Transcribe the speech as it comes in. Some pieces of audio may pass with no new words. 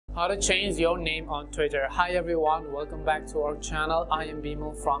How to change your name on Twitter. Hi everyone, welcome back to our channel. I am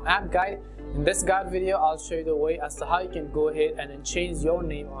Bimal from App Guide. In this guide video, I'll show you the way as to how you can go ahead and then change your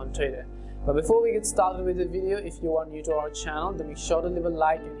name on Twitter. But before we get started with the video, if you are new to our channel, then make sure to leave a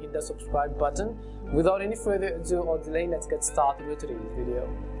like and hit the subscribe button. Without any further ado or delay, let's get started with today's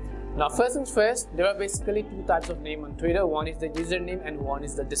video. Now first things first, there are basically two types of name on Twitter. One is the username and one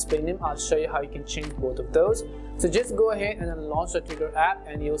is the display name. I'll show you how you can change both of those. So just go ahead and then launch the Twitter app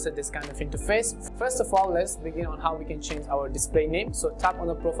and you'll see this kind of interface. First of all, let's begin on how we can change our display name. So tap on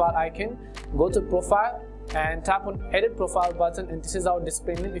the profile icon, go to profile and tap on edit profile button, and this is our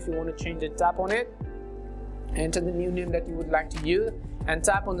display name. If you want to change it, tap on it, enter the new name that you would like to use and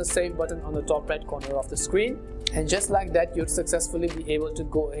tap on the save button on the top right corner of the screen. And just like that, you'd successfully be able to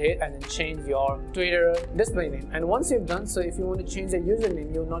go ahead and then change your Twitter display name. And once you've done so, if you want to change the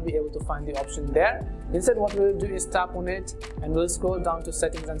username, you'll not be able to find the option there. Instead, what we'll do is tap on it and we'll scroll down to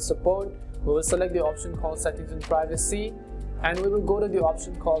settings and support. We will select the option called settings and privacy, and we will go to the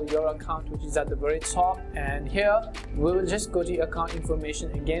option called your account, which is at the very top. And here we will just go to account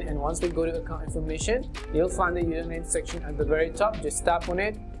information again, and once we go to account information, you'll find the username section at the very top. Just tap on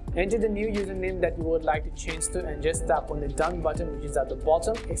it, enter the new username that you would like to change to, and just tap on the done button, which is at the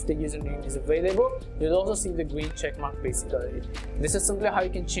bottom. If the username is available, you'll also see the green check mark basically. This is simply how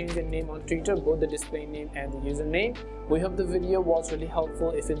you can change your name on Twitter, both the display name and the username. We hope the video was really helpful.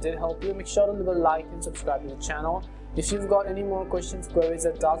 If it did help you, make sure to leave a like and subscribe to the channel. If you've got any more questions, queries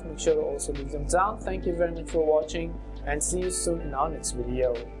or doubts, make sure to also leave them down. Thank you very much for watching and see you soon in our next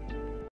video.